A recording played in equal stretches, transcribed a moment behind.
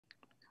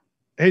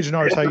Hey,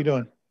 Janarius, how you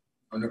doing?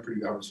 I'm doing pretty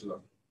good.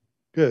 So,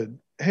 Good.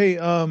 Hey,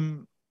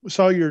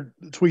 saw your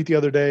tweet the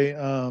other day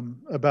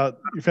about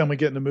your family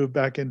getting to move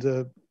back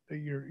into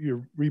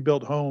your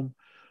rebuilt home.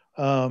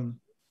 Um,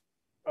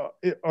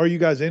 are you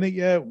guys in it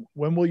yet?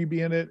 When will you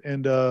be in it?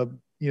 And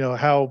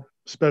how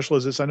special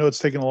is this? I know it's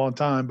taken a long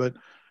time, but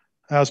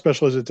how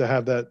special is it to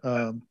have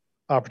that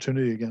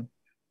opportunity again?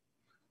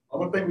 I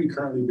don't think we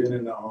currently been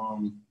in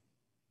the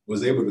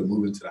was able to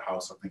move into the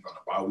house. I think on a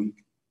bye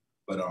week,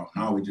 but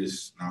now we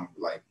just now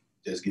like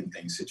just getting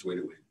things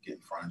situated with getting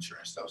furniture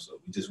and stuff. So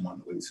we just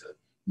wanted to wait to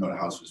the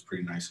house was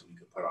pretty nice, so we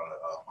could put out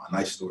a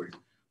nice story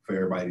for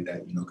everybody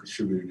that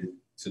contributed it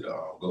to the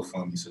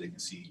GoFundMe, so they can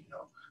see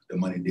the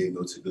money did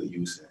go to good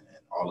use, and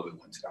all of it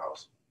went to the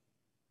house.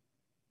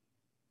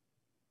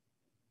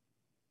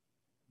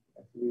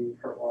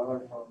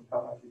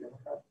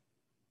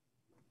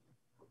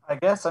 I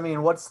guess. I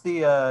mean, what's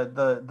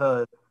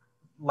the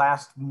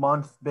last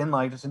month been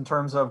like, just in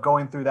terms of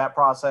going through that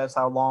process?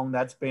 How long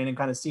that's been, and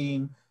kind of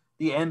seeing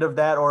the end of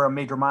that, or a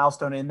major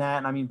milestone in that?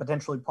 And I mean,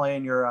 potentially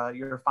playing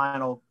your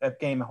final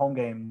home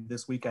game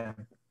this weekend.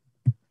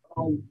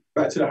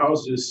 Back to the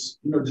house,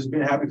 just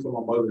being happy for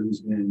my mother,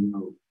 who's been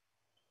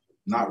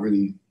not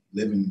really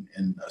living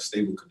in a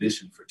stable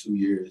condition for 2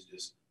 years.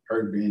 Just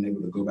her being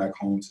able to go back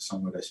home to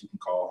somewhere that she can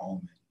call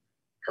home,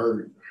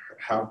 and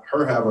have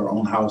her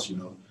own house.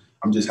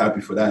 I'm just happy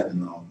for that.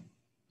 And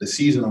the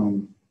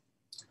season,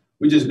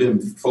 we just been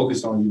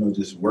focused on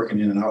just working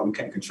in and out. We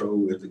can't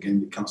control if the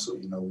game get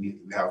canceled. We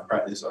have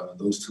practice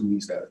those 2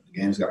 weeks that the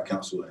games got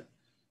canceled, and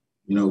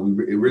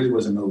it really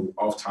wasn't no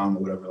off time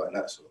or whatever like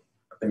that. So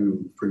I think we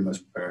were pretty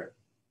much prepared.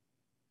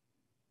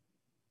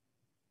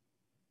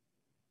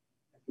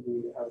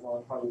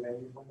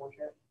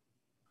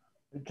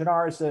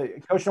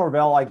 Janarius, Coach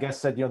Norvell, I guess,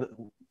 said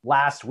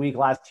last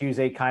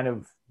Tuesday, kind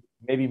of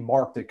maybe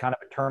marked a kind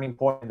of a turning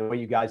point in the way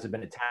you guys have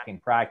been attacking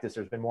practice.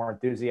 There's been more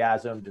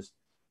enthusiasm. Just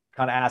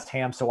kind of asked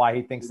Hamsa why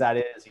he thinks that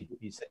is.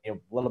 He said a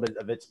little bit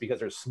of it's because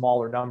there's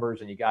smaller numbers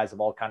and you guys have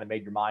all kind of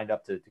made your mind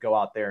up to go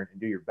out there and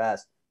do your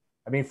best.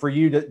 I mean, for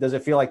you, does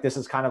it feel like this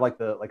is kind of like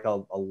a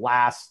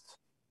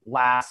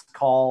last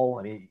call?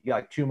 I mean, you got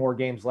like 2 more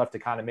games left to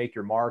kind of make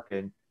your mark,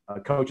 and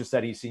coach has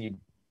said he's seen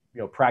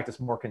you practice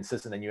more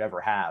consistent than you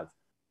ever have.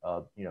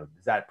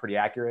 Is that pretty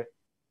accurate?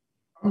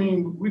 I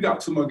mean, we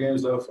got 2 more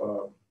games left.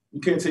 You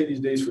can't take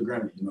these days for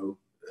granted.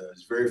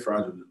 It's very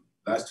fragile.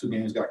 The last 2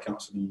 games got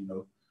canceled, and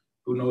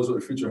who knows what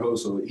the future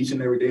holds. So each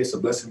and every day, it's a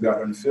blessing to be out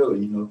there in the field.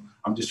 And,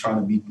 I'm just trying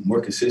to be more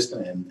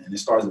consistent, and it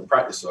starts in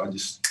practice. So I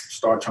just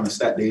start trying to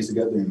stack days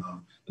together. And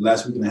the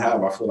last week and a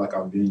half, I feel like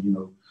I've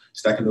been,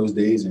 stacking those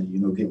days and,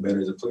 getting better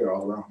as a player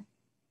all around.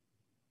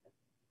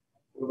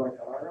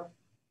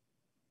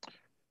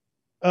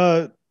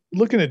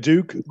 Looking at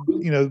Duke,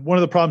 one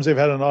of the problems they've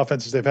had on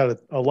offense is they've had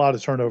a lot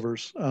of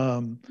turnovers.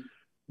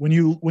 When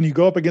you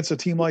go up against a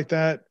team like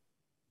that,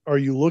 are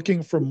you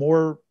looking for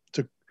more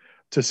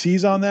to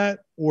seize on that,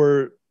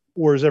 or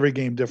is every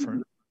game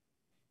different?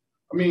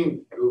 I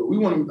mean, we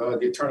want to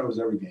get turnovers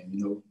every game.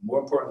 More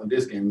importantly,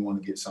 this game we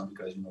want to get some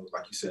because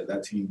like you said,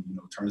 that team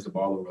turns the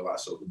ball over a lot.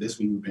 So this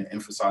week we've been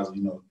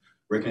emphasizing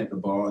breaking at the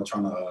ball,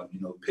 trying to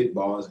pick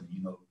balls and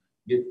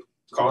get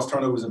cause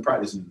turnovers in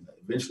practice, and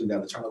eventually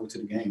that turnover to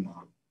the game.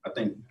 I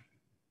think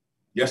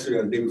yesterday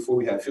or the day before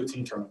we had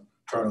 15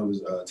 turnovers,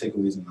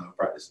 takeaways in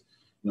practice.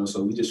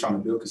 So we just trying to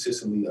build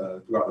consistently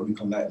throughout the week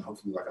on that, and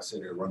hopefully, like I said,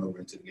 it'll run over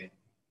into the game.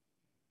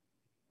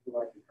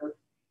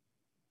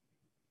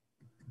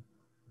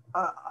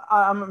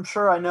 I'm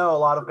sure I know a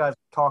lot of guys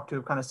I've talked to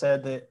have kind of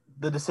said that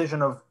the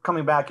decision of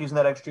coming back, using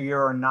that extra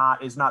year or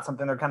not, is not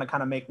something they're kind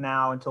of make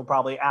now until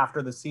probably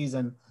after the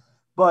season.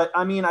 But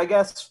I mean, I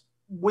guess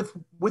with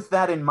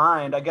that in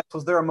mind, I guess,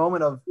 was there a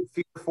moment of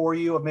fear for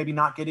you of maybe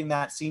not getting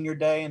that senior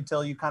day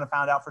until you kind of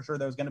found out for sure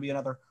there was going to be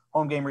another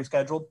home game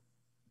rescheduled?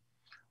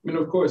 I mean,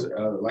 of course,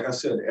 like I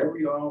said,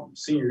 every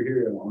senior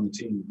here on the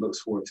team looks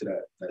forward to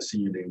that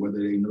senior day, whether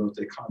they know if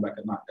they come back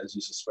or not. That's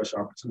just a special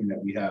opportunity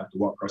that we have to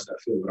walk across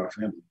that field with our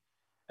family.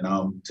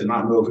 And to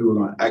not know if we were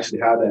going to actually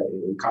have that,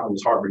 it kind of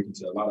was heartbreaking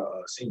to a lot of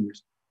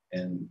seniors.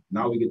 And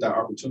now we get that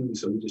opportunity,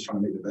 so we're just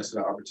trying to make the best of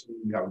that opportunity.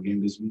 We have a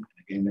game this week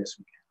and a game next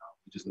week. And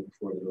we're just looking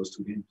forward to those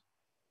 2 games.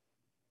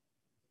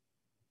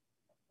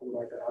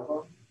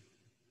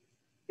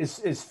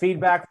 Is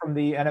feedback from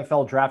the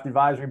NFL Draft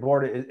Advisory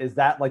Board, is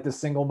that like the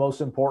single most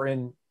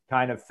important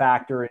kind of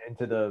factor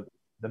into the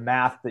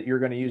math that you're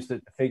going to use to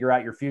figure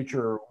out your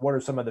future? Or what are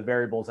some of the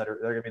variables that are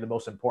going to be the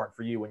most important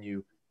for you when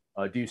you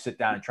do sit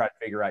down and try to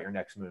figure out your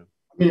next move?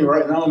 I mean,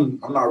 right now I'm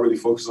not really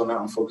focused on that.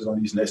 I'm focused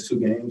on these next 2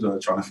 games,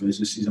 trying to finish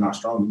this season out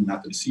strong. And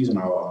after the season,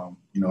 I'll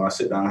I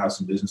sit down and have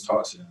some business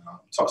talks and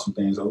talk some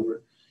things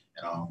over,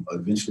 and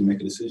eventually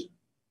make a decision.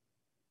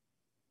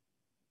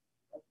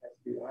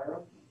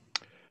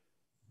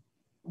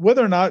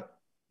 Whether or not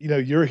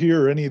you're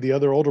here or any of the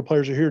other older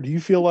players are here, do you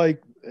feel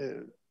like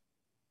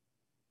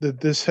that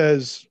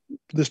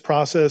this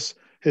process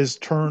has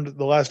turned,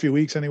 the last few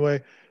weeks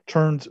anyway,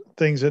 turned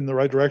things in the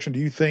right direction? Do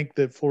you think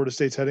that Florida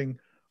State's heading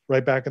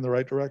right back in the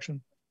right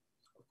direction?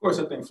 course,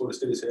 I think Florida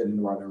State is heading in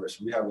the right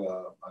direction. We have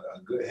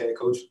a good head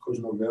coach, Coach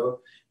Norvell.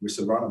 We're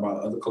surrounded by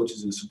other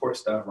coaches and support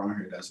staff around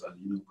here that's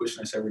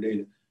pushing us every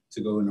day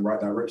to go in the right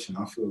direction.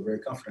 I feel very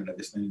confident that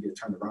this thing will get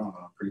turned around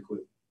pretty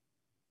quick.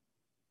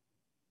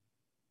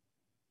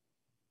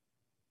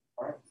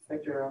 All right,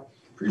 thank you, Aaron.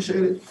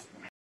 Appreciate it.